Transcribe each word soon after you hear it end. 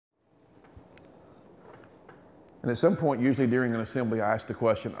And at some point, usually during an assembly, I ask the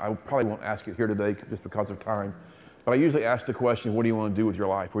question, I probably won't ask it here today just because of time, but I usually ask the question, what do you want to do with your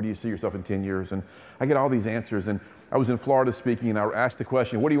life? Where do you see yourself in 10 years? And I get all these answers. And I was in Florida speaking, and I asked the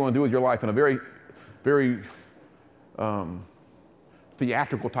question, what do you want to do with your life? And a very, very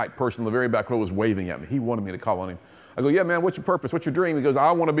theatrical type person in the very back row was waving at me. He wanted me to call on him. I go, yeah, man, what's your purpose? What's your dream? He goes,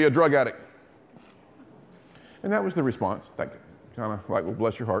 I want to be a drug addict. And that was the response. That kind of like, well,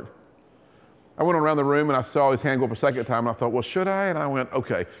 bless your heart. I went around the room and I saw his hand go up a second time, and I thought, well, should I? And I went,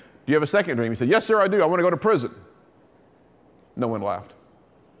 okay, do you have a second dream? He said, yes, sir, I do. I want to go to prison. No one laughed.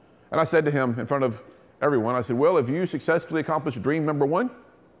 And I said to him in front of everyone, I said, well, if you successfully accomplish dream number 1,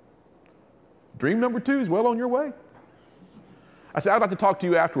 dream number 2 is well on your way. I said, I'd like to talk to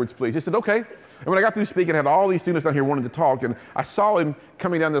you afterwards, please. He said, okay. And when I got through speaking, I had all these students down here wanting to talk, and I saw him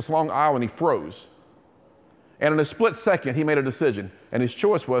coming down this long aisle, and he froze. And in a split second, he made a decision, and his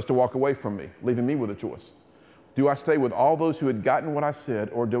choice was to walk away from me, leaving me with a choice. Do I stay with all those who had gotten what I said,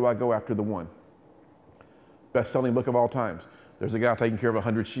 or do I go after the one? Best-selling book of all times. There's a guy taking care of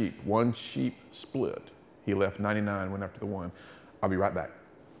 100 sheep. One sheep split. He left 99, went after the one. I'll be right back.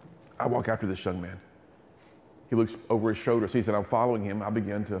 I walk after this young man. He looks over his shoulder, sees that I'm following him. I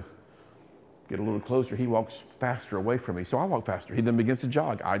begin to get a little closer. He walks faster away from me, so I walk faster. He then begins to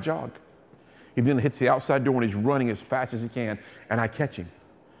jog. I jog. He then hits the outside door, and he's running as fast as he can, and I catch him.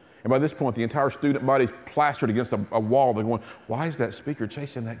 And by this point, the entire student body is plastered against a wall. They're going, why is that speaker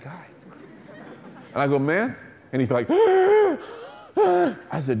chasing that guy? And I go, man. And he's like,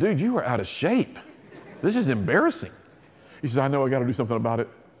 I said, dude, you are out of shape. This is embarrassing. He says, I know, I got to do something about it.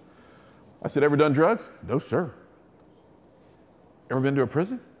 I said, ever done drugs? No, sir. Ever been to a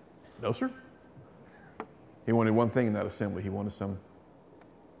prison? No, sir. He wanted one thing in that assembly. He wanted some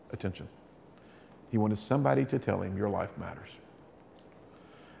attention. He wanted somebody to tell him your life matters.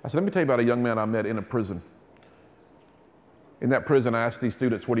 I said, let me tell you about a young man I met in a prison. In that prison, I asked these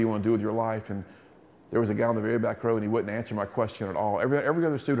students, what do you want to do with your life? And there was a guy on the very back row, and he wouldn't answer my question at all. Every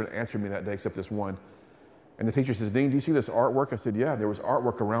other student answered me that day except this one. And the teacher says, Dean, do you see this artwork? I said, yeah, there was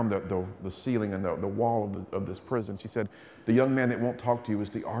artwork around the ceiling and the wall of this prison. She said, the young man that won't talk to you is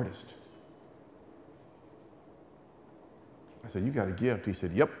the artist. I said, you got a gift. He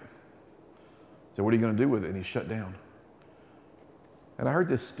said, yep. I said, what are you going to do with it? And he shut down. And I heard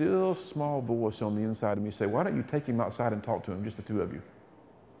this still small voice on the inside of me say, why don't you take him outside and talk to him, just the two of you?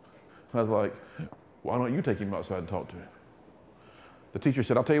 I was like, why don't you take him outside and talk to him? The teacher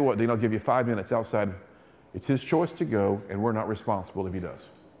said, I'll tell you what, Dean, I'll give you 5 minutes outside. It's his choice to go, and we're not responsible if he does.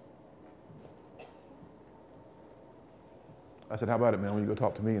 I said, how about it, man, when you go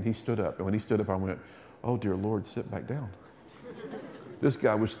talk to me? And he stood up. And when he stood up, I went, oh, dear Lord, sit back down. This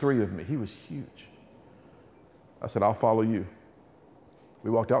guy was 3 of me. He was huge. I said, I'll follow you. We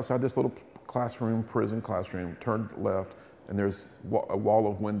walked outside this little classroom, prison classroom, turned left, and there's a wall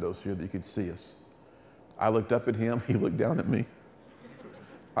of windows here that you could see us. I looked up at him. He looked down at me.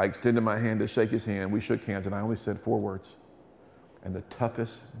 I extended my hand to shake his hand. We shook hands, and I only said 4 words. And the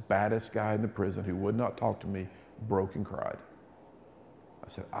toughest, baddest guy in the prison who would not talk to me broke and cried. I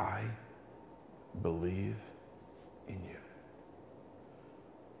said, I believe in you.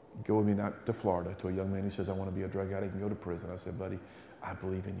 Go with me not to Florida to a young man who says, I want to be a drug addict and go to prison. I said, buddy, I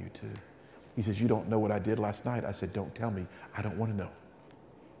believe in you too. He says, you don't know what I did last night. I said, don't tell me. I don't want to know.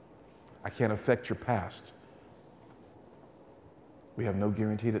 I can't affect your past. We have no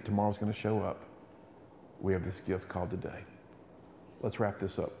guarantee that tomorrow's going to show up. We have this gift called today. Let's wrap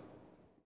this up.